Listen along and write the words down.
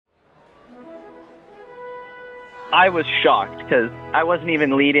I was shocked because I wasn't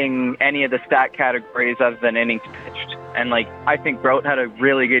even leading any of the stat categories other than innings pitched. And I think Grote had a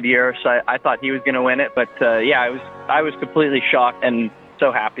really good year, so I thought he was going to win it. But I was completely shocked and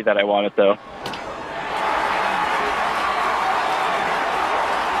so happy that I won it, though.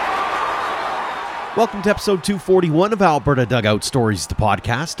 Welcome to episode 241 of Alberta Dugout Stories, the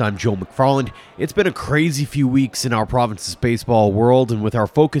podcast. I'm Joe McFarland. It's been a crazy few weeks in our province's baseball world, and with our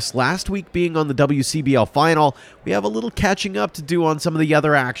focus last week being on the WCBL final, we have a little catching up to do on some of the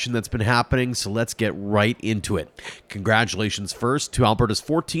other action that's been happening, so let's get right into it. Congratulations first to Alberta's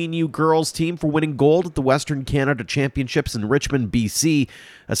 14U girls team for winning gold at the Western Canada Championships in Richmond, BC.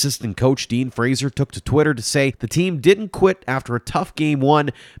 Assistant coach Dean Fraser took to Twitter to say the team didn't quit after a tough game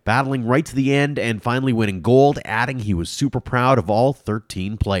one, battling right to the end and finally winning gold, adding he was super proud of all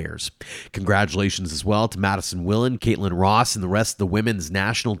 13 players. Congratulations as well to Madison Willen, Caitlin Ross, and the rest of the women's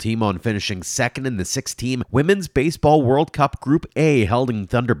national team on finishing second in the six-team Women's Baseball World Cup Group A held in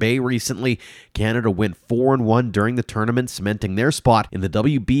Thunder Bay recently. Canada went 4-1 during the tournament, cementing their spot in the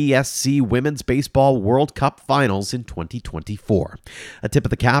WBSC Women's Baseball World Cup Finals in 2024. A tip of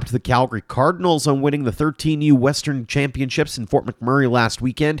the cap to the Calgary Cardinals on winning the 13U Western Championships in Fort McMurray last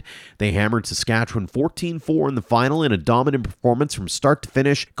weekend. They hammered Saskatchewan 14-4 in the final in a dominant performance from start to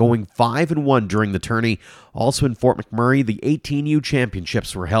finish, going 5-1 during the tourney. Also in Fort McMurray, the 18U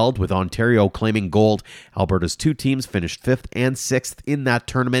Championships were held, with Ontario claiming gold. Alberta's two teams finished 5th and 6th in that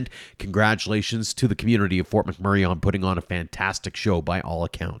tournament. Congratulations to the community of Fort McMurray on putting on a fantastic show by all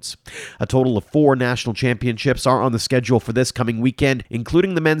accounts. A total of 4 national championships are on the schedule for this coming weekend,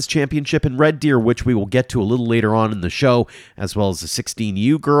 including the men's championship in Red Deer, which we will get to a little later on in the show, as well as the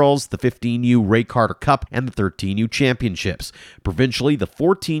 16U girls, the 15U Ray Carter Cup, and the 13U championships. Provincially, the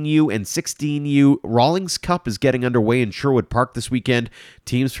 14U and 16U Rawlings Cup is getting underway in Sherwood Park this weekend.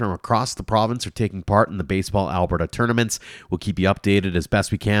 Teams from across the province are taking part in the Baseball Alberta tournaments. We'll keep you updated as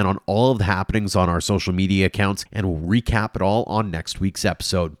best we can on all of the happenings on our social media accounts, and we'll recap it all on next week's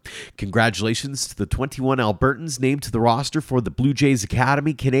episode. Congratulations to the 21 Albertans named to the roster for the Blue Jays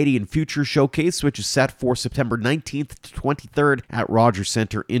Academy Canadian Future Showcase, which is set for September 19th to 23rd at Rogers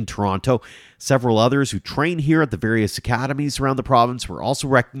Centre in Toronto. Several others who train here at the various academies around the province were also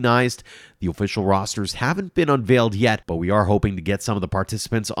recognized. The official rosters haven't been unveiled yet, but we are hoping to get some of the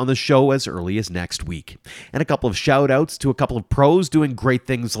participants on the show as early as next week. And a couple of shout-outs to a couple of pros doing great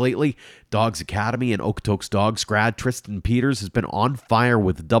things lately. Dogs Academy and Okotoks Dogs grad Tristan Peters has been on fire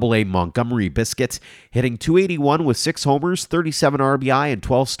with AA Montgomery Biscuits, hitting .281 with 6 homers, 37 RBI, and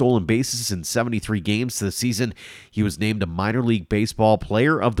 12 stolen bases in 73 games this season. He was named a Minor League Baseball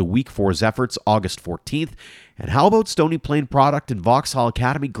Player of the Week for his efforts August 14th. And how about Stony Plain product and Vauxhall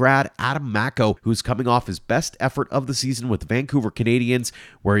Academy grad Adam Macko, who's coming off his best effort of the season with the Vancouver Canadians,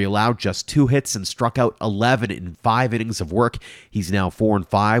 where he allowed just 2 hits and struck out 11 in 5 innings of work. He's now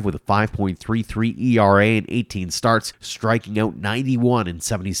 4-5 with a 5.33 ERA and 18 starts, striking out 91 in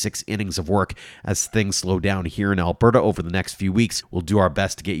 76 innings of work. As things slow down here in Alberta over the next few weeks, we'll do our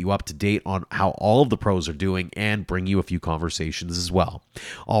best to get you up to date on how all of the pros are doing and bring you a few conversations as well.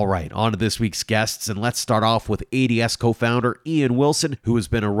 All right, on to this week's guests, and let's start off with ADS co-founder Ian Wilson, who has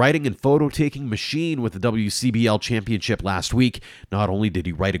been a writing and photo-taking machine with the WCBL Championship last week. Not only did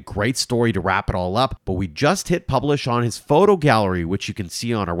he write a great story to wrap it all up, but we just hit publish on his photo gallery, which you can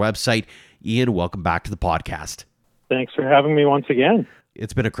see on our website. Ian, welcome back to the podcast. Thanks for having me once again.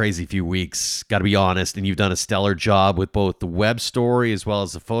 It's been a crazy few weeks, got to be honest, and you've done a stellar job with both the web story as well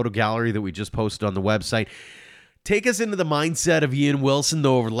as the photo gallery that we just posted on the website. Take us into the mindset of Ian Wilson,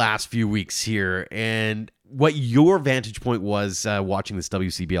 though, over the last few weeks here, and what your vantage point was watching this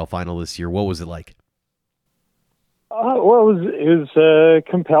WCBL final this year. What was it like? Well, it was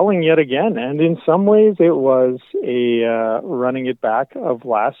compelling yet again, and in some ways it was a running it back of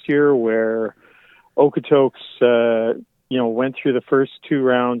last year, where Okotoks, went through the first 2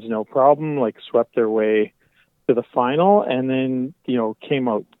 rounds no problem, swept their way to the final, and then came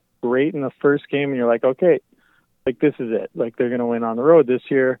out great in the first game, and you're like, okay, this is it. They're going to win on the road this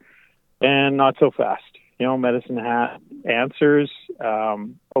year, and not so fast. Medicine Hat answers.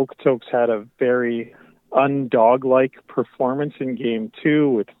 Okotoks had a very undog-like performance in Game 2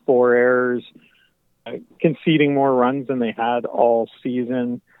 with 4 errors, conceding more runs than they had all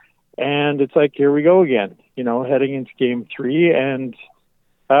season. And it's here we go again, heading into Game 3. And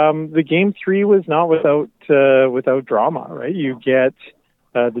the Game 3 was not without drama, right? You get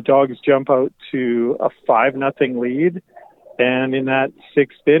the Dogs jump out to a 5-0 lead. And in that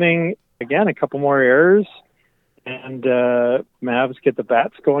 6th inning, again, a couple more errors, and Mavs get the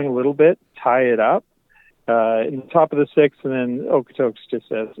bats going a little bit, tie it up in the top of the 6th, and then Okotoks just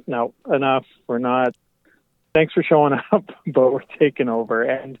says, no, enough. We're not thanks for showing up, but we're taking over.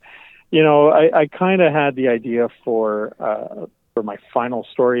 And, you know, I kind of had the idea for my final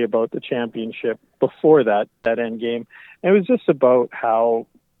story about the championship before that end game. And it was just about how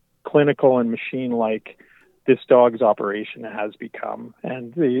clinical and machine-like this dog's operation has become.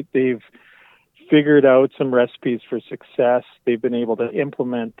 And they've figured out some recipes for success. They've been able to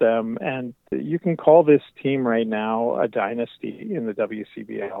implement them. And you can call this team right now a dynasty in the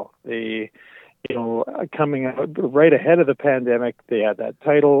WCBL. They, you know, coming out right ahead of the pandemic, they had that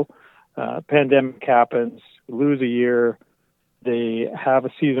title. Pandemic happens, lose a year. They have a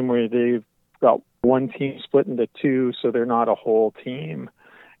season where they've got one team split into two, so they're not a whole team.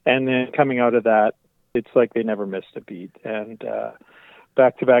 And then coming out of that, it's like they never missed a beat. And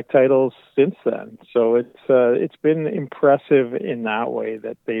back-to-back titles since then. So it's been impressive in that way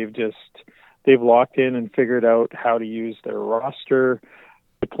that they've locked in and figured out how to use their roster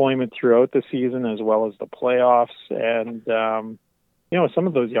deployment throughout the season as well as the playoffs. And you know, some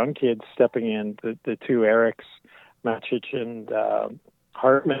of those young kids stepping in, the two Erics, Macic and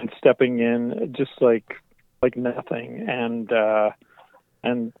Hartman stepping in just like nothing,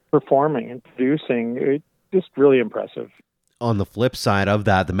 and performing and producing, it's just really impressive. On the flip side of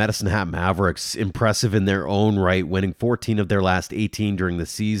that, the Medicine Hat Mavericks, impressive in their own right, winning 14 of their last 18 during the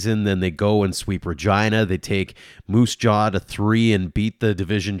season. Then they go and sweep Regina. They take Moose Jaw to 3 and beat the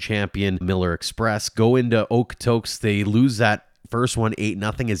division champion Miller Express. Go into Okotoks. They lose that first one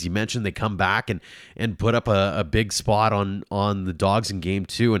 8-0. As you mentioned, they come back and put up a big spot on the Dogs in game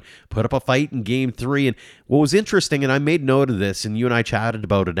 2 and put up a fight in game 3. And what was interesting, and I made note of this, and you and I chatted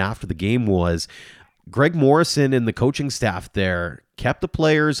about it after the game, was Greg Morrison and the coaching staff there kept the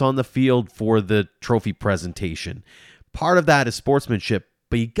players on the field for the trophy presentation. Part of that is sportsmanship,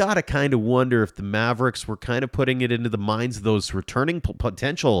 but you got to kind of wonder if the Mavericks were kind of putting it into the minds of those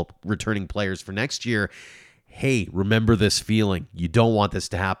potential returning players for next year. Hey, remember this feeling. You don't want this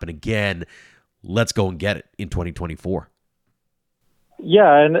to happen again. Let's go and get it in 2024.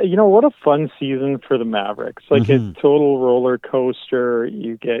 Yeah, and you know, what a fun season for the Mavericks. Like a total roller coaster.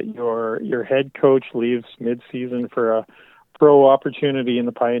 You get your head coach leaves mid-season for a pro opportunity in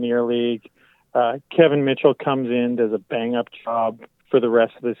the Pioneer League. Kevin Mitchell comes in, does a bang-up job for the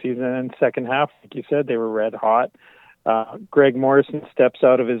rest of the season. And second half, like you said, they were red hot. Greg Morrison steps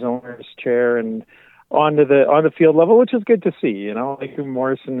out of his owner's chair and on the field level, which is good to see. You know, like who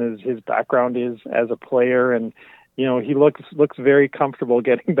Morrison his background is as a player, and you know, he looks very comfortable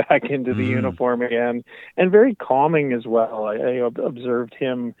getting back into the uniform again, and very calming as well. I observed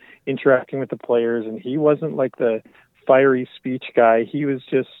him interacting with the players, and he wasn't like the fiery speech guy. He was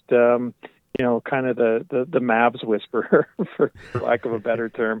just, you know, kind of the Mavs whisperer, for lack of a better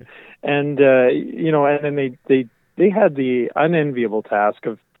term. And you know, and then they had the unenviable task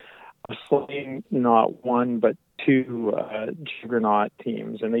of slaying not one but two juggernaut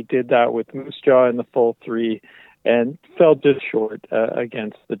teams, and they did that with Moose Jaw in the full 3. And fell just short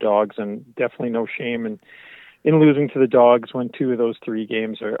against the Dogs, and definitely no shame in losing to the Dogs when 2 of those 3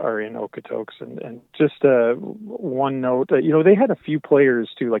 games are in Okotoks. And just one note, you know, they had a few players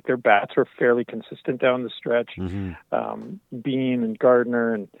too, like their bats were fairly consistent down the stretch. Bean and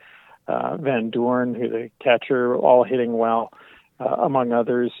Gardner and Van Doorn, who the catcher, all hitting well, among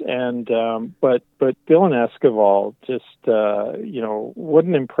others. And but Dylan Esquivel, just you know, what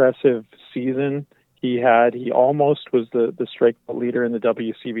an impressive season he had. He almost was the strikeout leader in the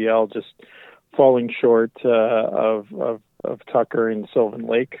WCBL, just falling short of Tucker and Sylvan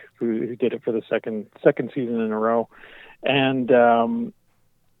Lake, who did it for the second season in a row. And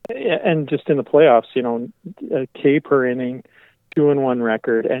just in the playoffs, you know, a K per inning, 2-1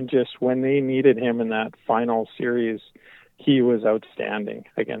 record, and just when they needed him in that final series, he was outstanding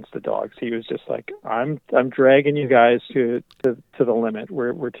against the Dogs. He was just like, I'm dragging you guys to the limit.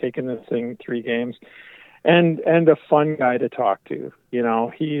 We're taking this thing 3 games, and a fun guy to talk to. You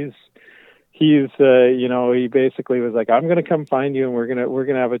know, he's you know, he basically was like, I'm going to come find you, and we're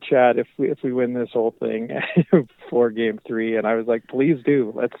gonna have a chat if we win this whole thing for game 3. And I was like, please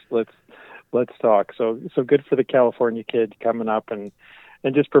do. Let's talk. So good for the California kid coming up and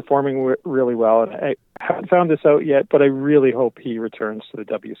just performing really well. And I haven't found this out yet, but I really hope he returns to the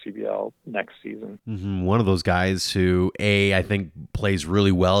WCBL next season. One of those guys who, I think plays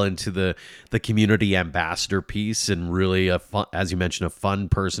really well into the community ambassador piece, and really, as you mentioned, a fun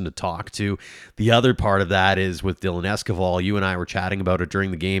person to talk to. The other part of that is with Dylan Esquivel. You and I were chatting about it during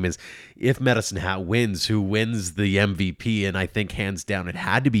the game, is if Medicine Hat wins, who wins the MVP? And I think hands down it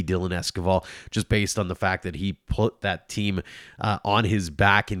had to be Dylan Esquivel, just based on the fact that he put that team on his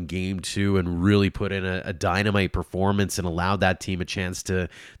back in game 2 and really put in a dynamite performance and allowed that team a chance to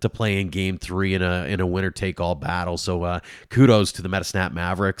play in game 3 in a winner-take-all battle. So kudos to the Metasnap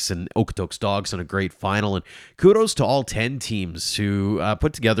Mavericks and Okotoks Dogs on a great final, and kudos to all 10 teams who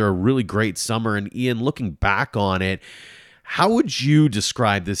put together a really great summer. And Ian, looking back on it, how would you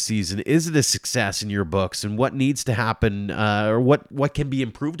describe this season? Is it a success in your books, and what needs to happen, or what can be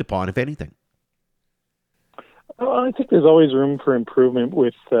improved upon, if anything? Well, I think there's always room for improvement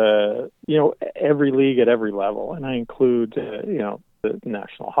with every league at every level, and I include the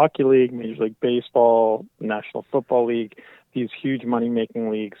National Hockey League, Major League Baseball, National Football League. These huge money-making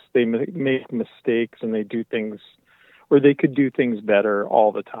leagues, they make mistakes and they do things, or they could do things better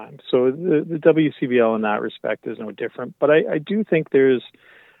all the time. So the WCBL in that respect is no different. But I do think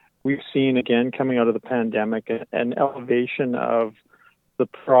we've seen, again, coming out of the pandemic, an elevation of the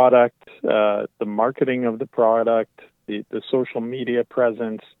product, the marketing of the product, the social media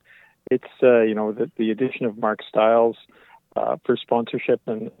presence. It's, the addition of Mark Stiles for sponsorship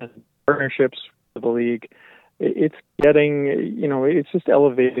and partnerships for the league. It's getting, it's just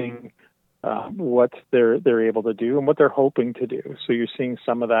elevating what they're able to do and what they're hoping to do. So you're seeing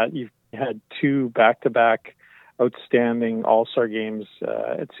some of that. You've had 2 back-to-back outstanding All-Star games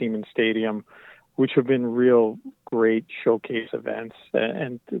at Siemens Stadium, which have been real great showcase events,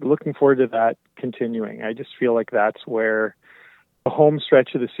 and looking forward to that continuing. I just feel like that's where the home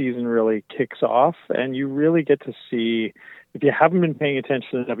stretch of the season really kicks off, and you really get to see, if you haven't been paying attention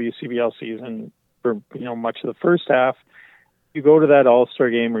to the WCBL season for much of the first half, you go to that All-Star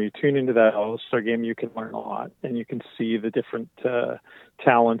game or you tune into that All-Star game, you can learn a lot and you can see the different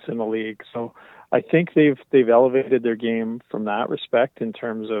talents in the league. So I think they've elevated their game from that respect in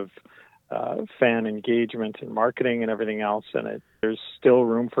terms of fan engagement and marketing and everything else. And there's still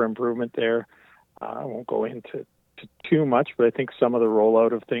room for improvement there. I won't go into too much, but I think some of the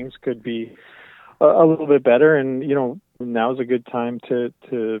rollout of things could be a little bit better. And, now's a good time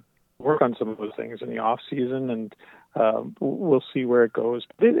to work on some of those things in the off season, and we'll see where it goes.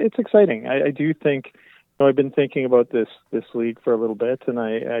 But it's exciting. I do think, I've been thinking about this league for a little bit, and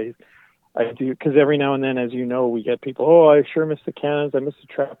I do, because every now and then, as you know, we get people, I sure miss the Cannons, I miss the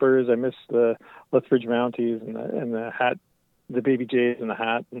Trappers, I miss the Lethbridge Mounties and the Hat, the Baby Jays and the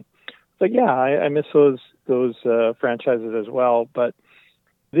Hat. And it's like, yeah, I miss those franchises as well. But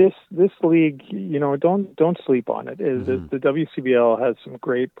this league, don't sleep on it. Mm-hmm. The WCBL has some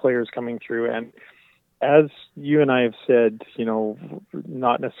great players coming through, and as you and I have said,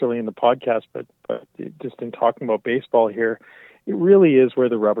 not necessarily in the podcast, but just in talking about baseball here, it really is where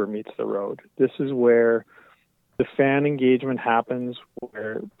the rubber meets the road. This is where the fan engagement happens,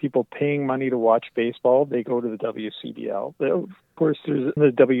 where people paying money to watch baseball, they go to the WCBL. Of course, there's the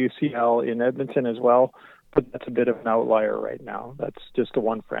WCL in Edmonton as well, but that's a bit of an outlier right now. That's just a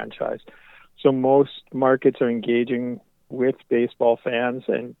one franchise. So most markets are engaging with baseball fans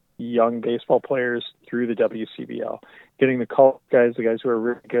and young baseball players through the WCBL, getting the college guys, the guys who are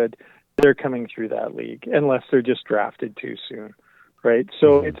really good, they're coming through that league, unless they're just drafted too soon, right?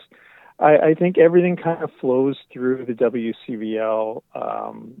 So I think everything kind of flows through the WCBL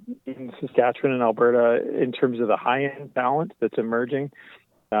in Saskatchewan and Alberta in terms of the high-end talent that's emerging,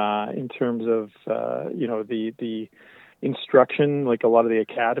 in terms of, the instruction, like a lot of the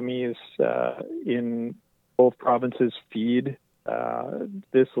academies in both provinces feed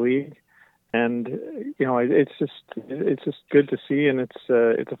this league. And it's just good to see, and it's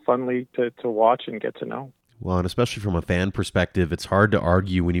a fun league to watch and get to know. Well, and especially from a fan perspective, it's hard to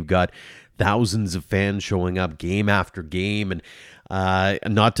argue when you've got thousands of fans showing up game after game. And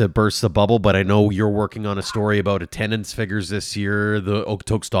not to burst the bubble, but I know you're working on a story about attendance figures this year. The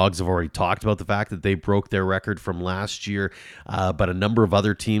Okotoks Dogs have already talked about the fact that they broke their record from last year, but a number of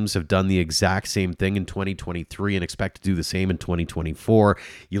other teams have done the exact same thing in 2023 and expect to do the same in 2024.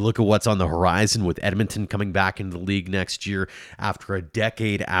 You look at what's on the horizon with Edmonton coming back into the league next year after a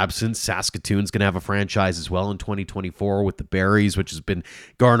decade absence. Saskatoon's going to have a franchise as well in 2024 with the Berries, which has been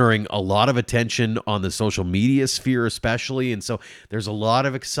garnering a lot of attention on the social media sphere especially. And so there's a lot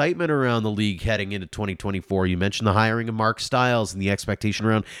of excitement around the league heading into 2024. You mentioned the hiring of Mark Stiles and the expectation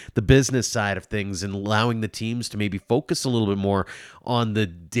around the business side of things and allowing the teams to maybe focus a little bit more on the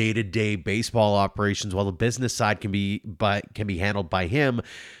day-to-day baseball operations while the business side can be handled by him.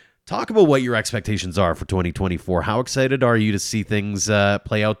 Talk about what your expectations are for 2024. How excited are you to see things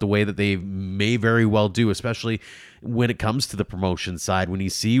play out the way that they may very well do, especially when it comes to the promotion side, when you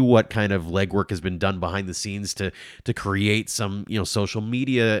see what kind of legwork has been done behind the scenes to create some, social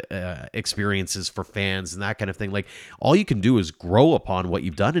media experiences for fans and that kind of thing. Like, all you can do is grow upon what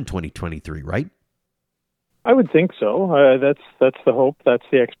you've done in 2023, right? I would think so. That's the hope. That's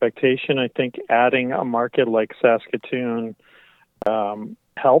the expectation. I think adding a market like Saskatoon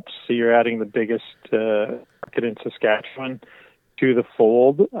helps. So you're adding the biggest market in Saskatchewan to the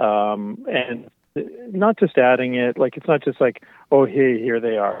fold, and not just adding it. Like it's not just like, oh, hey, here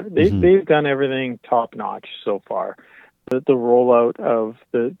they are. They've done everything top notch so far. The rollout of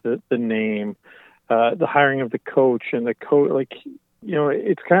the name, the hiring of the coach, and the coach, like,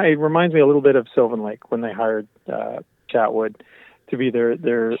 it reminds me a little bit of Sylvan Lake when they hired Chatwood to be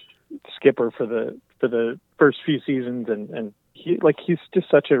their skipper for the first few seasons, and he's just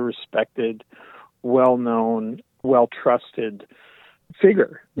such a respected, well-known, well-trusted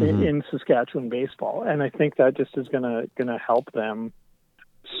figure in Saskatchewan baseball, and I think that just is gonna help them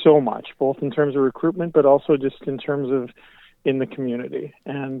so much, both in terms of recruitment, but also just in terms of in the community.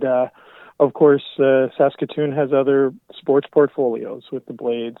 And of course, Saskatoon has other sports portfolios with the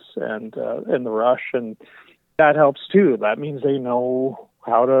Blades and the Rush, and that helps too. That means they know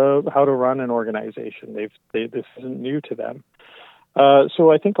how to run an organization. This isn't new to them.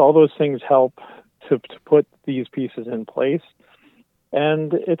 So I think all those things help to put these pieces in place.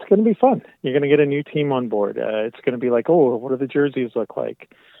 And it's going to be fun. You're going to get a new team on board. It's going to be like, oh, what do the jerseys look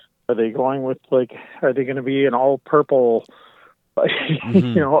like? Are they going with are they going to be an all purple,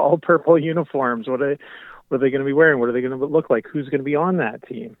 all purple uniforms? What are they going to be wearing? What are they going to look like? Who's going to be on that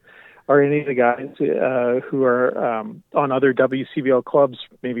team? Are any of the guys who are on other WCBL clubs,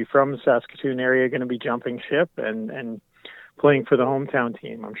 maybe from the Saskatoon area, going to be jumping ship and playing for the hometown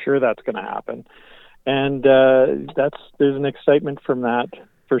team? I'm sure that's going to happen. And there's an excitement from that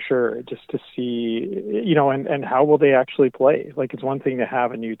for sure, just to see, and how will they actually play? Like, it's one thing to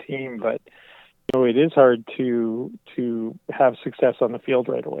have a new team, but it is hard to have success on the field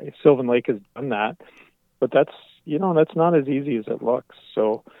right away. Sylvan Lake has done that, but that's not as easy as it looks.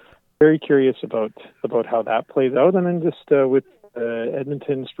 So very curious about how that plays out. And then just with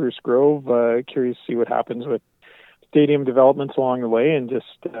Edmonton, Spruce Grove, curious to see what happens with stadium developments along the way, and just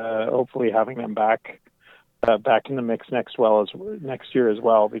hopefully having them back in the mix next year as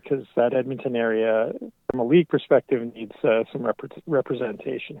well, because that Edmonton area, from a league perspective, needs some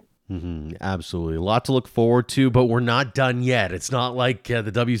representation. Absolutely. A lot to look forward to, but we're not done yet. It's not like the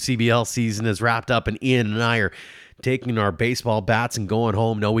WCBL season is wrapped up and Ian and I are taking our baseball bats and going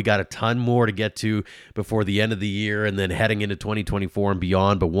home. No, we got a ton more to get to before the end of the year and then heading into 2024 and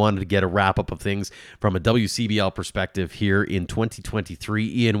beyond, but wanted to get a wrap up of things from a WCBL perspective here in 2023.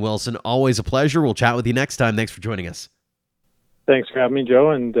 Ian Wilson, always a pleasure. We'll chat with you next time. Thanks for joining us. Thanks for having me, Joe.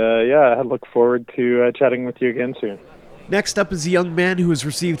 And I look forward to chatting with you again soon. Next up is a young man who has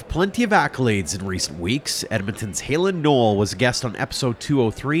received plenty of accolades in recent weeks. Edmonton's Halen Knoll was a guest on episode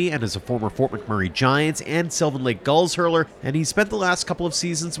 203 and is a former Fort McMurray Giants and Sylvan Lake Gulls hurler, and he spent the last couple of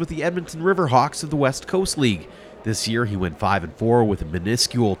seasons with the Edmonton Riverhawks of the West Coast League. This year he went 5-4 with a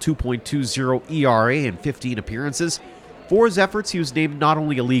minuscule 2.20 ERA and 15 appearances. For his efforts, he was named not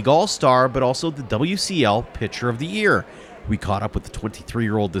only a league all-star, but also the WCL Pitcher of the Year. We caught up with the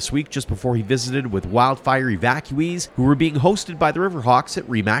 23-year-old this week just before he visited with wildfire evacuees who were being hosted by the Riverhawks at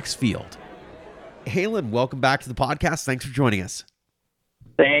Remax Field. Halen, welcome back to the podcast. Thanks for joining us.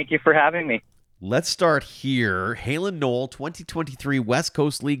 Thank you for having me. Let's start here. Halen Knoll, 2023 West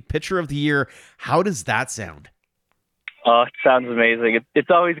Coast League Pitcher of the Year. How does that sound? Oh, it sounds amazing. It's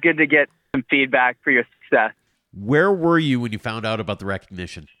always good to get some feedback for your success. Where were you when you found out about the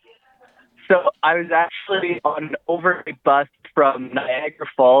recognition? So I was actually on an overnight bus from Niagara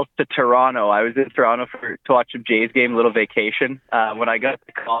Falls to Toronto. I was in Toronto to watch a Jays game, a little vacation, when I got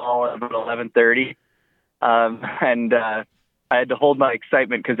the call at about 11:30. And I had to hold my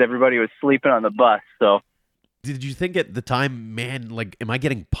excitement because everybody was sleeping on the bus. So, did you think at the time, man, like, am I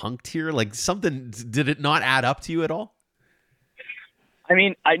getting punked here? Like, something, did it not add up to you at all? I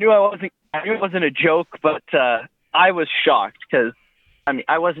mean, I knew it wasn't a joke, but I was shocked because,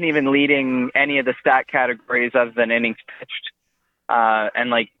 I wasn't even leading any of the stat categories other than innings pitched.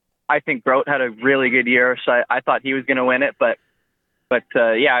 And I think Grote had a really good year, so I thought he was going to win it. But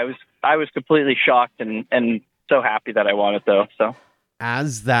I was completely shocked and so happy that I won it, though. So,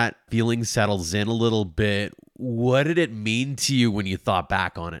 as that feeling settles in a little bit, what did it mean to you when you thought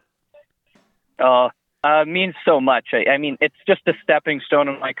back on it? It means so much. I mean, it's just a stepping stone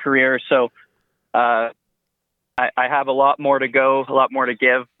in my career. So, I have a lot more to go, a lot more to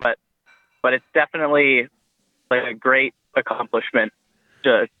give, but it's definitely like a great accomplishment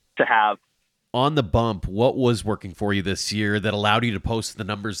to have. On the bump, what was working for you this year that allowed you to post the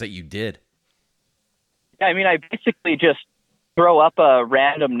numbers that you did? Yeah, I mean, I basically just throw up a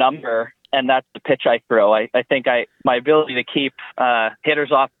random number, and that's the pitch I throw. I think my ability to keep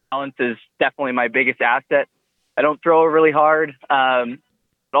hitters off balance is definitely my biggest asset. I don't throw really hard.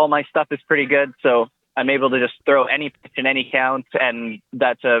 But all my stuff is pretty good, so I'm able to just throw any pitch in any count, and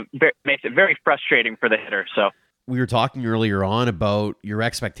that's makes it very frustrating for the hitter. So we were talking earlier on about your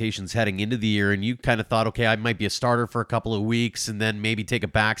expectations heading into the year, and you kind of thought, okay, I might be a starter for a couple of weeks and then maybe take a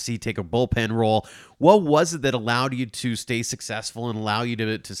backseat, take a bullpen role. What was it that allowed you to stay successful and allow you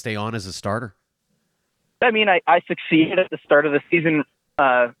to stay on as a starter? I mean, I succeeded at the start of the season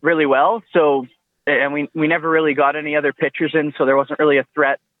really well. So, and we never really got any other pitchers in, so there wasn't really a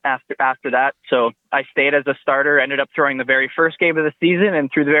threat after that. So I stayed as a starter, ended up throwing the very first game of the season and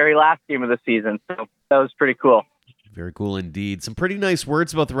through the very last game of the season. So that was pretty cool. Very cool indeed. Some pretty nice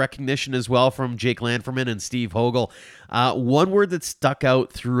words about the recognition as well from Jake Lanferman and Steve Hogel. One word that stuck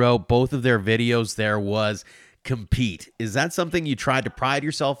out throughout both of their videos there was compete. Is that something you tried to pride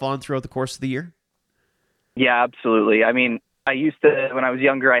yourself on throughout the course of the year? Yeah, absolutely. I mean, I used to, when I was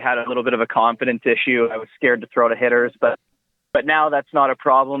younger, I had a little bit of a confidence issue. I was scared to throw to hitters, but now that's not a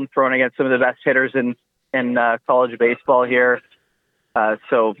problem, throwing against some of the best hitters in college baseball here.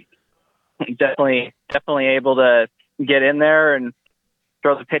 So definitely able to get in there and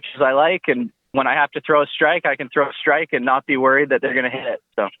throw the pitches I like. And when I have to throw a strike, I can throw a strike and not be worried that they're going to hit it.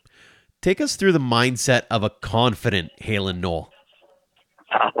 So take us through the mindset of a confident Halen Knoll.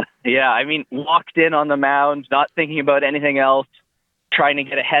 Yeah, I mean, locked in on the mound, not thinking about anything else, trying to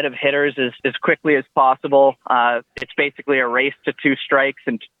get ahead of hitters as quickly as possible. It's basically a race to 2 strikes,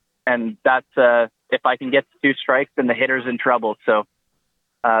 and that's if I can get to 2 strikes, then the hitter's in trouble. So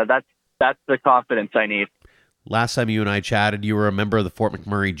that's the confidence I need. Last time you and I chatted, you were a member of the Fort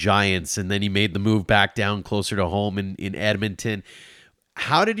McMurray Giants, and then you made the move back down closer to home in Edmonton.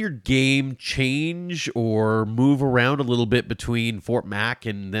 How did your game change or move around a little bit between Fort Mac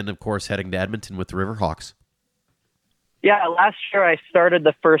and then, of course, heading to Edmonton with the Riverhawks? Yeah, last year I started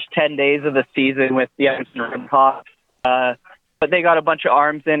the first 10 days of the season with the Edmonton Riverhawks, but they got a bunch of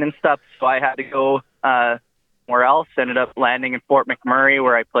arms in and stuff, so I had to go somewhere else. Ended up landing in Fort McMurray,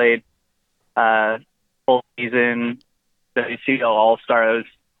 where I played full season, WCL All-Star.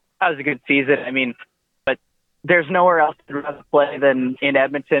 That was a good season. I mean, but there's nowhere else to rather play than in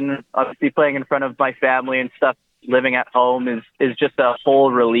Edmonton. Obviously, playing in front of my family and stuff, living at home is just a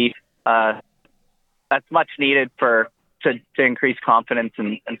whole relief. That's much needed to increase confidence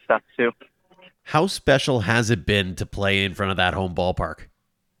and stuff too. How special has it been to play in front of that home ballpark?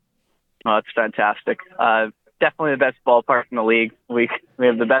 Oh, it's fantastic. Definitely the best ballpark in the league. We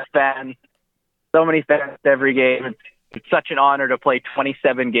have the best fans. So many fans every game. It's such an honor to play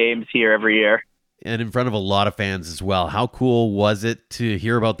 27 games here every year. And in front of a lot of fans as well. How cool was it to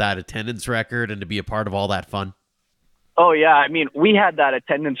hear about that attendance record and to be a part of all that fun? Oh, yeah. I mean, we had that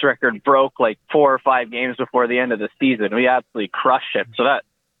attendance record broke like 4 or 5 games before the end of the season. We absolutely crushed it. So that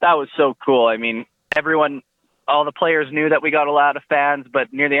was so cool. I mean, all the players knew that we got a lot of fans,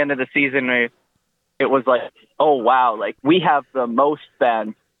 but near the end of the season, it was like, oh, wow, like we have the most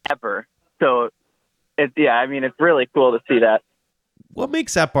fans ever. So, it's really cool to see that. What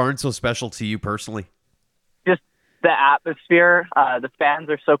makes that barn so special to you personally? Just the atmosphere. The fans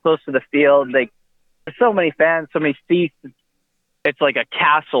are so close to the field. There's so many fans, so many seats. It's like a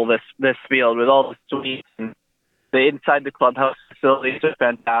castle, this field, with all the suites. And the inside the clubhouse facilities are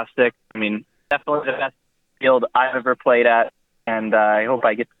fantastic. I mean, definitely the best field I've ever played at, and I hope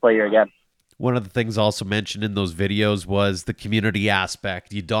I get to play here again. One of the things also mentioned in those videos was the community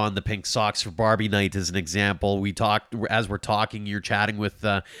aspect. You don the pink socks for Barbie night as an example. We talked, as we're talking, you're chatting with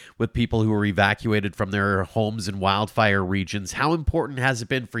people who were evacuated from their homes in wildfire regions. How important has it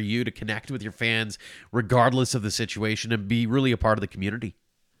been for you to connect with your fans regardless of the situation and be really a part of the community?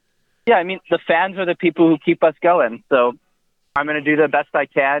 Yeah, I mean, the fans are the people who keep us going. So I'm going to do the best I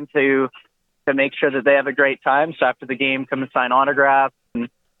can to make sure that they have a great time. So after the game, come and sign autographs.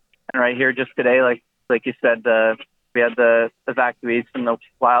 And right here just today, like you said, we had the evacuees from the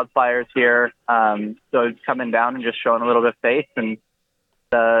wildfires here. So it's coming down and just showing a little bit of faith. And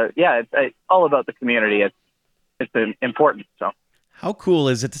it's all about the community. It's important. So how cool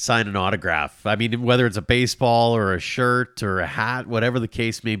is it to sign an autograph? I mean, whether it's a baseball or a shirt or a hat, whatever the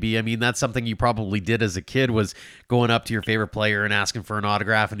case may be. I mean, that's something you probably did as a kid, was going up to your favorite player and asking for an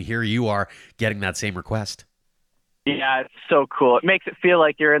autograph. And here you are getting that same request. Yeah, it's so cool. It makes it feel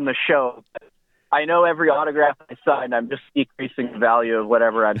like you're in the show. I know every autograph I sign, I'm just decreasing the value of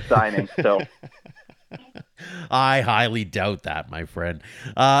whatever I'm signing. So I highly doubt that, my friend,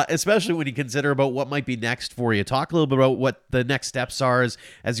 especially when you consider about what might be next for you. Talk a little bit about what the next steps are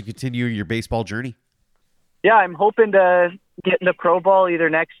as you continue your baseball journey. Yeah, I'm hoping to get into pro ball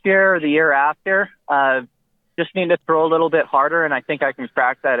either next year or the year after. just need to throw a little bit harder, and I think I can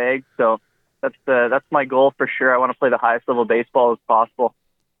crack that egg. So that's my goal for sure. I want to play the highest level baseball as possible.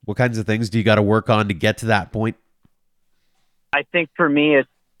 What kinds of things do you got to work on to get to that point? I think for me,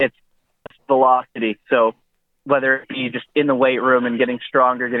 it's velocity. So whether it be just in the weight room and getting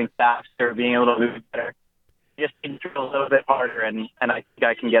stronger, getting faster, being able to move better, just need to throw a little bit harder, and I think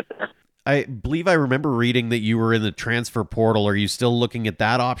I can get there. I believe I remember reading that you were in the transfer portal. Are you still looking at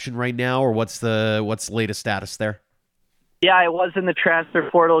that option right now, or what's the latest status there? Yeah, I was in the transfer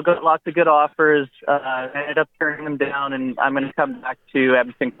portal, got lots of good offers, ended up turning them down, and I'm going to come back to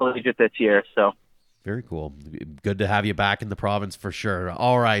Edmonton Collegiate this year. So very cool. Good to have you back in the province for sure.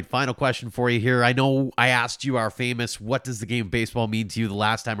 All right, final question for you here. I know I asked you our famous, what does the game of baseball mean to you the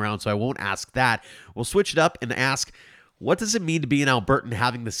last time around, so I won't ask that. We'll switch it up and ask, what does it mean to be an Albertan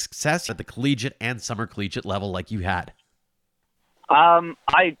having the success at the collegiate and summer collegiate level like you had? I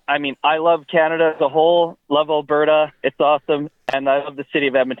mean, I love Canada as a whole, love Alberta. It's awesome. And I love the city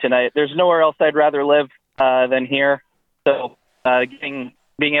of Edmonton. There's nowhere else I'd rather live than here. So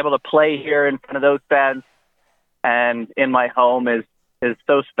being able to play here in front of those fans and in my home is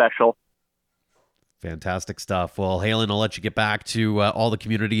so special. Fantastic stuff. Well, Halen, I'll let you get back to all the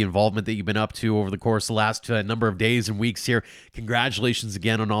community involvement that you've been up to over the course of the last number of days and weeks here. Congratulations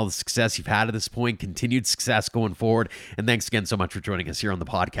again on all the success you've had at this point, continued success going forward, and thanks again so much for joining us here on the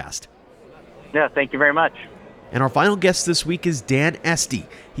podcast. Yeah, thank you very much. And our final guest this week is Dan Estey.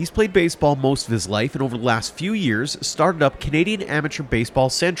 He's played baseball most of his life and over the last few years started up Canadian Amateur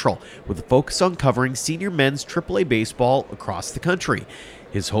Baseball Central with a focus on covering senior men's AAA baseball across the country.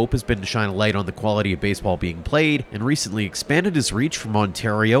 His hope has been to shine a light on the quality of baseball being played and recently expanded his reach from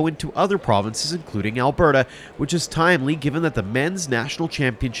Ontario into other provinces including Alberta, which is timely given that the men's national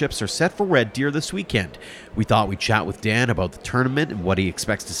championships are set for Red Deer this weekend. We thought we'd chat with Dan about the tournament and what he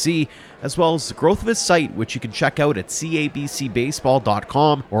expects to see, as well as the growth of his site, which you can check out at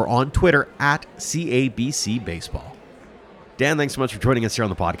cabcbaseball.com or on Twitter at cabcbaseball. Dan, thanks so much for joining us here on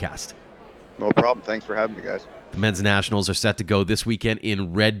the podcast. No problem. Thanks for having me, guys. The men's nationals are set to go this weekend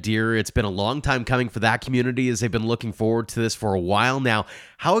in Red Deer. It's been a long time coming for that community as they've been looking forward to this for a while now.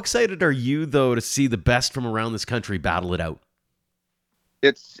 How excited are you, though, to see the best from around this country battle it out?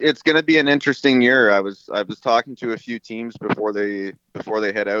 It's going to be an interesting year. I was talking to a few teams before they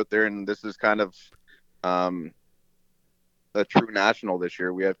head out there, and this is kind of a true national this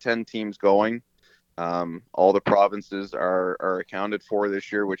year. We have 10 teams going. All the provinces are accounted for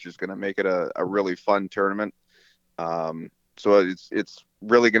this year, which is going to make it a really fun tournament. So it's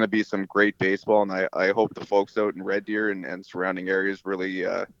really going to be some great baseball, and I hope the folks out in Red Deer and surrounding areas really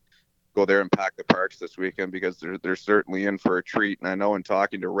go there and pack the parks this weekend, because they're certainly in for a treat. And I know in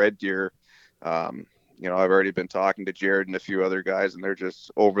talking to Red Deer, I've already been talking to Jared and a few other guys, and they're just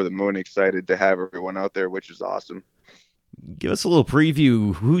over the moon excited to have everyone out there, which is awesome. Give us a little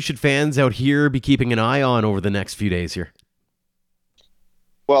preview. Who should fans out here be keeping an eye on over the next few days here?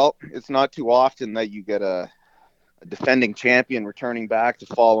 Well, it's not too often that you get a defending champion returning back the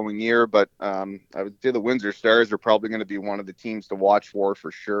following year, but I would say the Windsor Stars are probably going to be one of the teams to watch for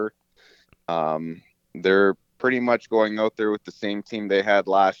sure. They're pretty much going out there with the same team they had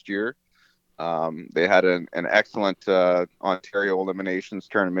last year. They had an excellent Ontario eliminations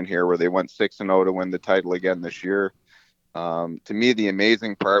tournament here where they went 6-0 to win the title again this year. To me, the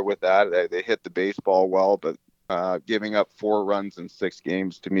amazing part with that, they hit the baseball well, but giving up 4 runs in 6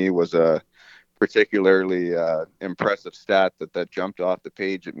 games to me was a particularly impressive stat that jumped off the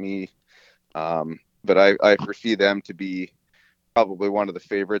page at me. But I foresee them to be probably one of the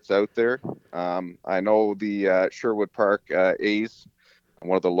favorites out there. I know the Sherwood Park A's,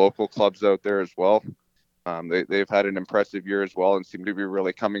 one of the local clubs out there as well. They've had an impressive year as well and seem to be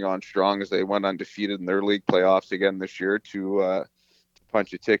really coming on strong as they went undefeated in their league playoffs again this year to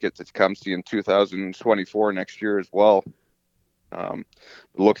punch a ticket to come see in 2024 next year as well.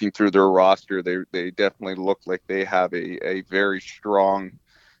 Looking through their roster, they definitely look like they have a very strong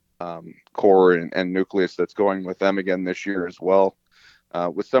core and nucleus that's going with them again this year as well.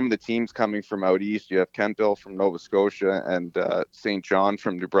 With some of the teams coming from out east, you have Kentville from Nova Scotia and St. John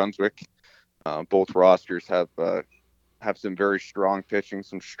from New Brunswick. Both rosters have some very strong pitching,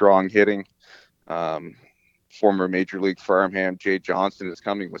 some strong hitting. Former Major League farmhand Jay Johnson is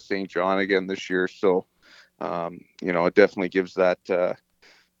coming with St. John again this year, so it definitely gives that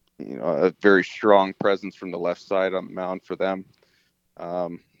a very strong presence from the left side on the mound for them.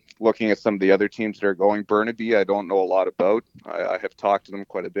 Looking at some of the other teams that are going, Burnaby, I don't know a lot about. I have talked to them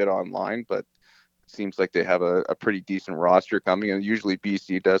quite a bit online, but it seems like they have a pretty decent roster coming. And usually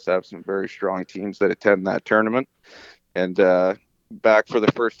BC does have some very strong teams that attend that tournament. And back for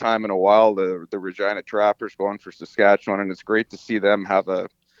the first time in a while, the Regina Trappers going for Saskatchewan, and it's great to see them have a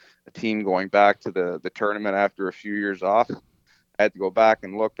team going back to the tournament after a few years off. I had to go back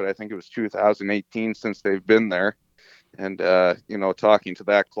and look, but I think it was 2018 since they've been there. And talking to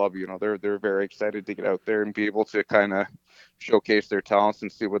that club, they're very excited to get out there and be able to kind of showcase their talents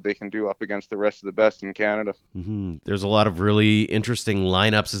and see what they can do up against the rest of the best in Canada. There's a lot of really interesting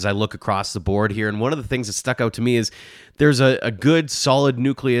lineups as I look across the board here. And one of the things that stuck out to me is there's a good, solid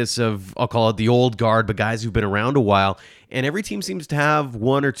nucleus of, I'll call it the old guard, but guys who've been around a while. And every team seems to have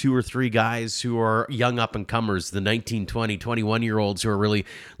one or two or three guys who are young up-and-comers, the 19, 20, 21-year-olds who are really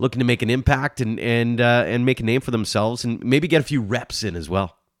looking to make an impact and make a name for themselves and maybe get a few reps in as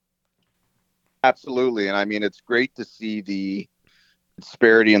well. Absolutely. And I mean, it's great to see the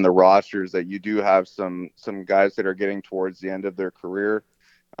disparity in the rosters, that you do have some guys that are getting towards the end of their career.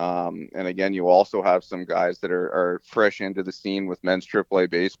 And again, you also have some guys that are fresh into the scene with men's AAA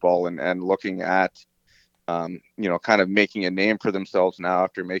baseball and looking at, kind of making a name for themselves now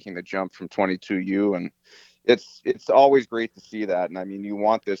after making the jump from 22U. And it's always great to see that. And I mean, you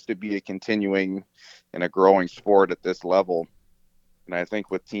want this to be a continuing and a growing sport at this level. And I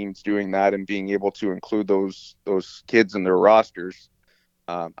think with teams doing that and being able to include those kids in their rosters,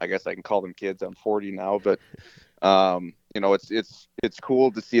 I guess I can call them kids. I'm 40 now, but it's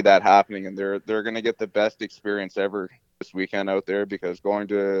cool to see that happening, and they're going to get the best experience ever this weekend out there, because going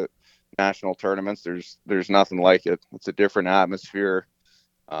to national tournaments, there's nothing like it. It's a different atmosphere,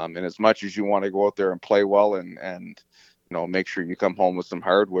 and as much as you want to go out there and play well and make sure you come home with some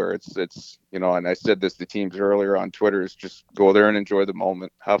hardware, it's and I said this to teams earlier on Twitter, is just go there and enjoy the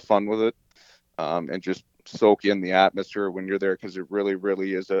moment, have fun with it, and just soak in the atmosphere when you're there, because it really,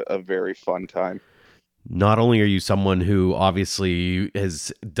 really is a very fun time. Not only are you someone who obviously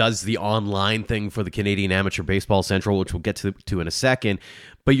does the online thing for the Canadian Amateur Baseball Central, which we'll get to in a second,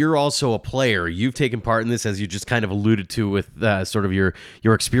 but you're also a player. You've taken part in this, as you just kind of alluded to, with sort of your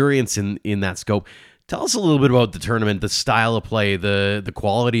experience in that scope. Tell us a little bit about the tournament, the style of play, the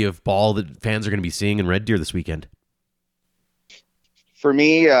quality of ball that fans are going to be seeing in Red Deer this weekend. For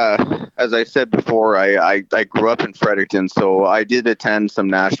me, as I said before, I grew up in Fredericton, so I did attend some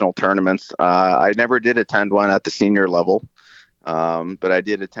national tournaments. I never did attend one at the senior level, but I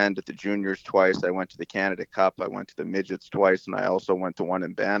did attend at the juniors twice. I went to the Canada Cup. I went to the midgets twice, and I also went to one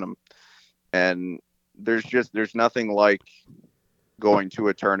in Bantam. And there's nothing like going to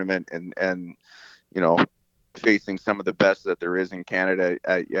a tournament and facing some of the best that there is in Canada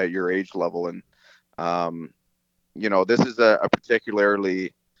at your age level. And this is a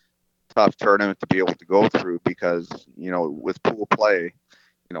particularly tough tournament to be able to go through, because, with pool play,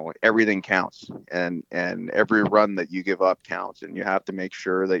 everything counts, and every run that you give up counts, and you have to make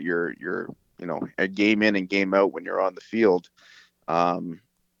sure that you're a game in and game out when you're on the field.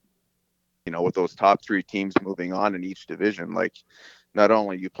 With those top three teams moving on in each division, like, not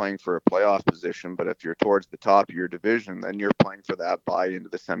only are you playing for a playoff position, but if you're towards the top of your division, then you're playing for that bye into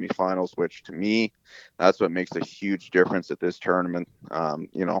the semifinals, which to me, that's what makes a huge difference at this tournament.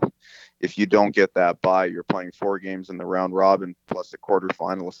 If you don't get that bye, you're playing 4 games in the round robin, plus a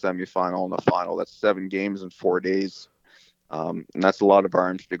quarterfinal, a semifinal, and a final. That's 7 games in 4 days. And that's a lot of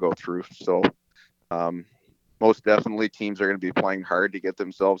arms to go through. So most definitely teams are going to be playing hard to get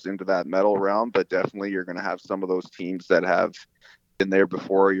themselves into that medal round, but definitely you're going to have some of those teams that have been there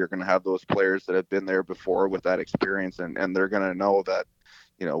before. You're going to have those players that have been there before with that experience, and they're going to know that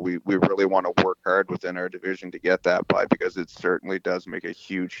we really want to work hard within our division to get that by, because it certainly does make a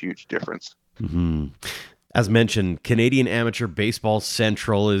huge difference. Mm-hmm. As mentioned, Canadian Amateur Baseball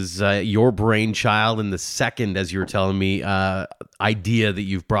Central is your brainchild, and the second, as you were telling me, idea that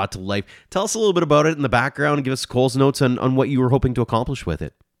you've brought to life. Tell us a little bit about it in the background, and give us Cole's notes on what you were hoping to accomplish with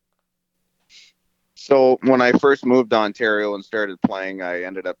it. So when I first moved to Ontario and started playing, I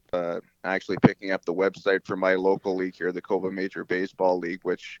ended up actually picking up the website for my local league here, the Cova Major Baseball League,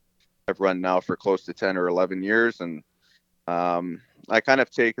 which I've run now for close to 10 or 11 years. And I kind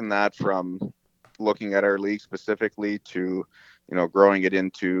of taken that from looking at our league specifically to, growing it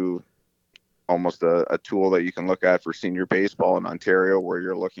into almost a tool that you can look at for senior baseball in Ontario, where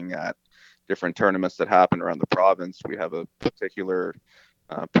you're looking at different tournaments that happen around the province. We have a particular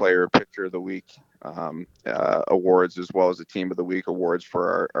player pitcher of the week awards, as well as a team of the week awards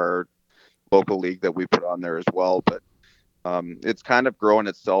for our local league that we put on there as well. But it's kind of grown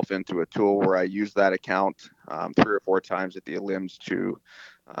itself into a tool where I use that account 3 or 4 times at the Elims to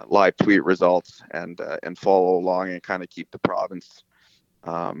live tweet results and follow along and kind of keep the province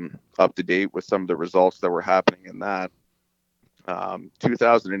up to date with some of the results that were happening in that.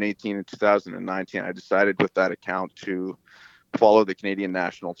 2018 and 2019, I decided with that account to follow the Canadian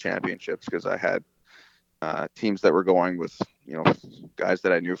National Championships because I had teams that were going with, guys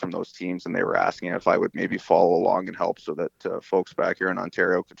that I knew from those teams, and they were asking if I would maybe follow along and help so that folks back here in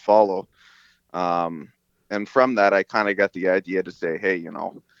Ontario could follow. And from that, I kind of got the idea to say, hey,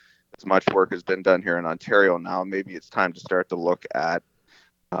 as much work has been done here in Ontario now, maybe it's time to start to look at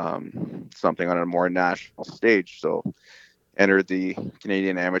something on a more national stage. So entered the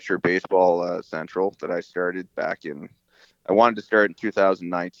Canadian Amateur Baseball Central that I started I wanted to start in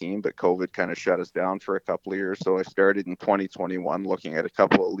 2019, but COVID kind of shut us down for a couple of years. So I started in 2021 looking at a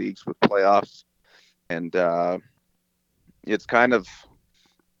couple of leagues with playoffs. And it's kind of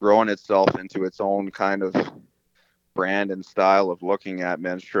grown itself into its own kind of brand and style of looking at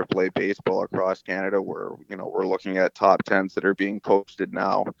men's AAA baseball across Canada, where, we're looking at top 10s that are being posted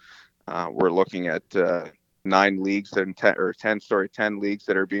now. We're looking at 9 leagues and 10 leagues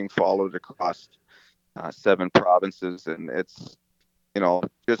that are being followed across 7 provinces. And it's,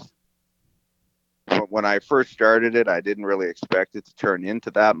 just when I first started it, I didn't really expect it to turn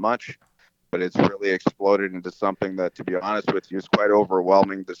into that much, but it's really exploded into something that, to be honest with you, is quite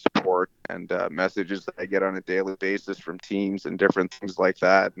overwhelming, the support and messages that I get on a daily basis from teams and different things like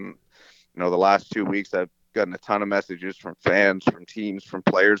that. And, the last 2 weeks, I've gotten a ton of messages from fans, from teams, from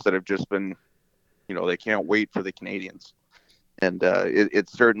players that have just been, they can't wait for the Canadians. And it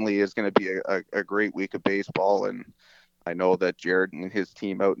certainly is going to be a great week of baseball. And I know that Jared and his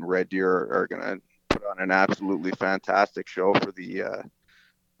team out in Red Deer are going to put on an absolutely fantastic show for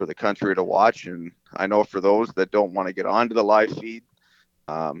the country to watch. And I know for those that don't want to get onto the live feed,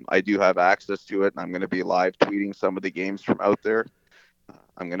 I do have access to it, and I'm going to be live tweeting some of the games from out there.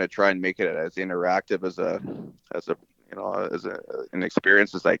 I'm going to try and make it as interactive as an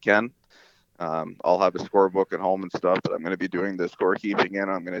experience as I can. I'll have a scorebook at home and stuff, but I'm going to be doing the scorekeeping, and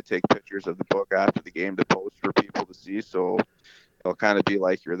I'm going to take pictures of the book after the game to post for people to see. So it'll kind of be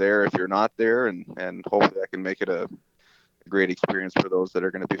like you're there if you're not there, and hopefully I can make it a great experience for those that are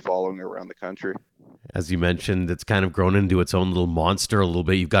going to be following around the country. As you mentioned, it's kind of grown into its own little monster a little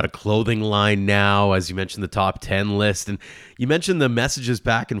bit. You've got a clothing line now, as you mentioned, the top 10 list, and you mentioned the messages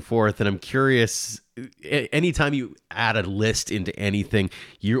back and forth, and I'm curious, anytime you add a list into anything,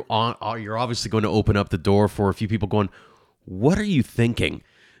 you're obviously going to open up the door for a few people going, what are you thinking?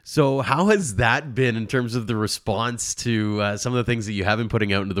 So how has that been in terms of the response to some of the things that you have been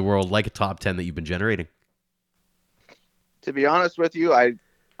putting out into the world, like a top 10 that you've been generating? To be honest with you,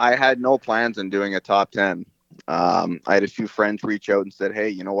 I had no plans on doing a top 10. I had a few friends reach out and said, hey,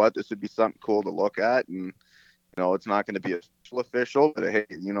 you know what, this would be something cool to look at. And, it's not going to be official, but hey,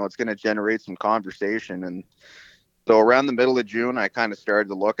 it's going to generate some conversation. And so around the middle of June, I kind of started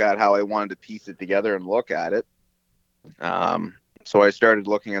to look at how I wanted to piece it together and look at it. So I started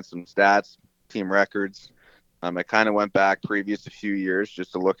looking at some stats, team records. I kind of went back previous a few years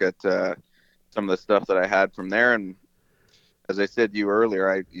just to look at some of the stuff that I had from there. And as I said to you earlier,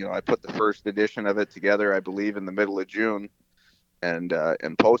 I put the first edition of it together, I believe, in the middle of June, and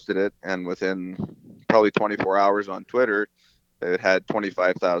posted it. And within probably 24 hours on Twitter, it had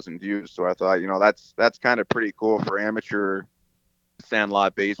 25,000 views. So I thought, that's kind of pretty cool for amateur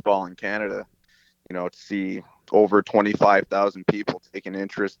sandlot baseball in Canada. To see over 25,000 people take an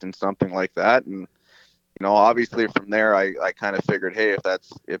interest in something like that. And obviously from there, I kind of figured, hey,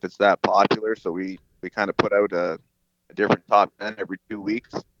 if it's that popular, so we kind of put out a different top 10 every 2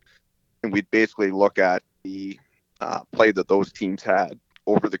 weeks, and we'd basically look at the play that those teams had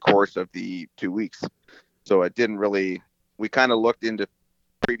over the course of the 2 weeks. So we kind of looked into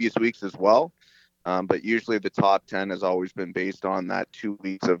previous weeks as well, but usually the top 10 has always been based on that 2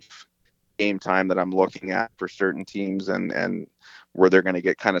 weeks of game time that I'm looking at for certain teams and where they're going to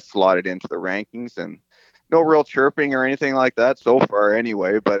get kind of slotted into the rankings. And no real chirping or anything like that so far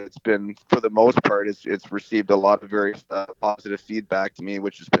anyway, but it's been, for the most part, it's received a lot of very positive feedback to me,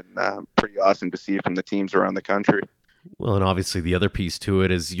 which has been pretty awesome to see from the teams around the country. Well, and obviously the other piece to it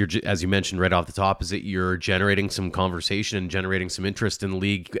is, as you mentioned right off the top, is that you're generating some conversation and generating some interest in the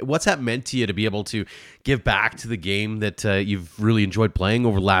league. What's that meant to you to be able to give back to the game that you've really enjoyed playing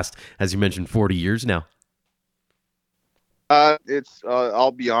over the last, as you mentioned, 40 years now?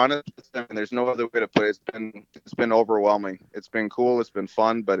 I'll be honest, there's no other way to put it. It's been overwhelming. It's been cool. It's been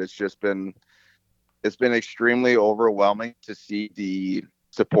fun, but it's been extremely overwhelming to see the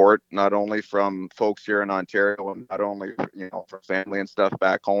support, not only from folks here in Ontario and not only, from family and stuff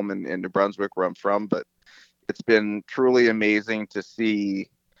back home in New Brunswick where I'm from, but it's been truly amazing to see,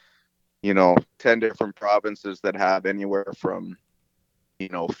 10 different provinces that have anywhere from,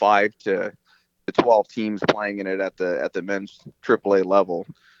 5 to 12 teams playing in it at the men's AAA level.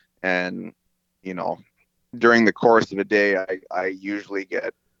 And, during the course of a day, I usually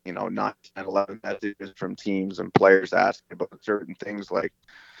get, 9, 10, 11 messages from teams and players asking about certain things. Like,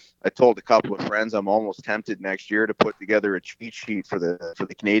 I told a couple of friends I'm almost tempted next year to put together a cheat sheet for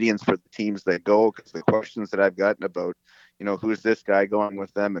the Canadians, for the teams that go, because the questions that I've gotten about, who's this guy going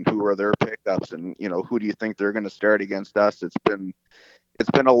with them and who are their pickups, and who do you think they're going to start against us? It's been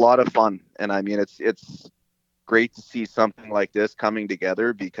a lot of fun, and I mean it's great to see something like this coming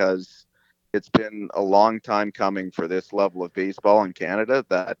together, because it's been a long time coming for this level of baseball in Canada,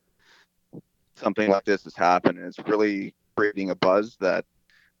 that something like this has happened, and it's really creating a buzz that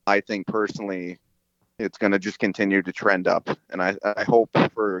I think personally it's going to just continue to trend up. And I hope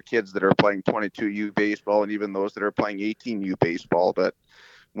for kids that are playing 22U baseball, and even those that are playing 18U baseball, that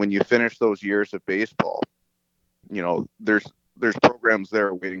when you finish those years of baseball, there's programs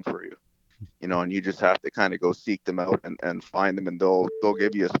there waiting for you, and you just have to kind of go seek them out and find them, and they'll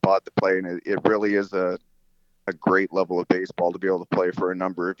give you a spot to play. And it really is a great level of baseball to be able to play for a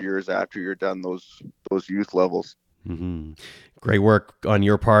number of years after you're done those youth levels. Mm-hmm. Great work on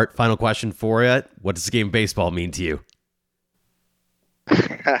your part. Final question for you. What does the game of baseball mean to you?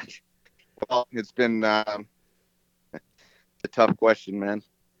 Well, it's been a tough question, man.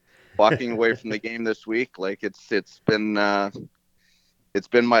 Walking away from the game this week, like it's been my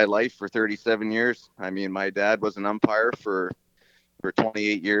life for 37 years. I mean, my dad was an umpire for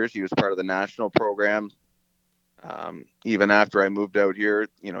 28 years. He was part of the national program. Even after I moved out here,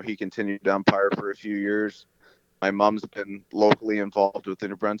 he continued to umpire for a few years. My mom's been locally involved with the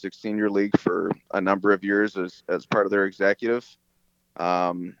New Brunswick Senior League for a number of years as part of their executive.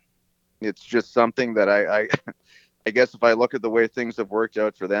 It's just something that I guess if I look at the way things have worked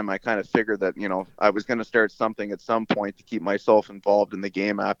out for them, I kind of figured that, I was going to start something at some point to keep myself involved in the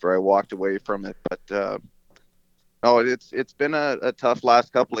game after I walked away from it. But no, it's been a tough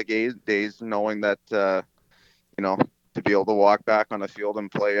last couple of days, knowing that, to be able to walk back on the field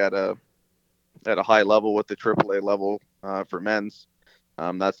and play at a high level with the AAA level for men's.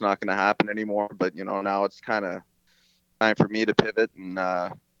 That's not going to happen anymore. But, now it's kind of time for me to pivot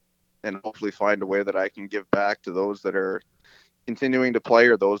and hopefully find a way that I can give back to those that are continuing to play,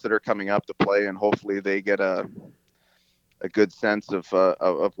 or those that are coming up to play, and hopefully they get a good sense of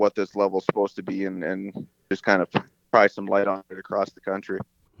what this level is supposed to be, and just kind of pry some light on it across the country.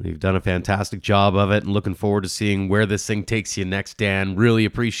 You've done a fantastic job of it, and looking forward to seeing where this thing takes you next, Dan. Really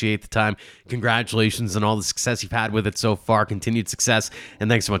appreciate the time. Congratulations on all the success you've had with it so far. Continued success, and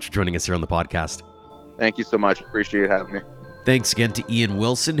thanks so much for joining us here on the podcast. Thank you so much. Appreciate having me. Thanks again to Ian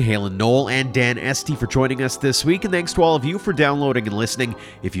Wilson, Halen, Knoll, and Dan Estey for joining us this week, and thanks to all of you for downloading and listening.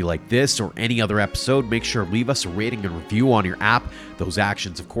 If you like this or any other episode, make sure to leave us a rating and review on your app. Those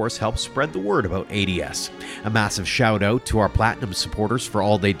actions, of course, help spread the word about ADS. A massive shout out to our Platinum supporters for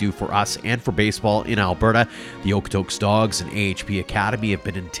all they do for us and for baseball in Alberta. The Okotoks Dogs and AHP Academy have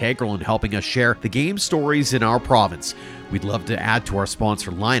been integral in helping us share the game stories in our province. We'd love to add to our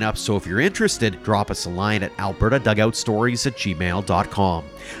sponsor lineup, so if you're interested, drop us a line at albertadugoutstories@gmail.com.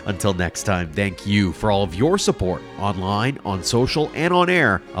 Until next time, thank you for all of your support online, on social, and on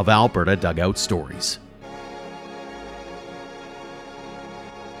air of Alberta Dugout Stories.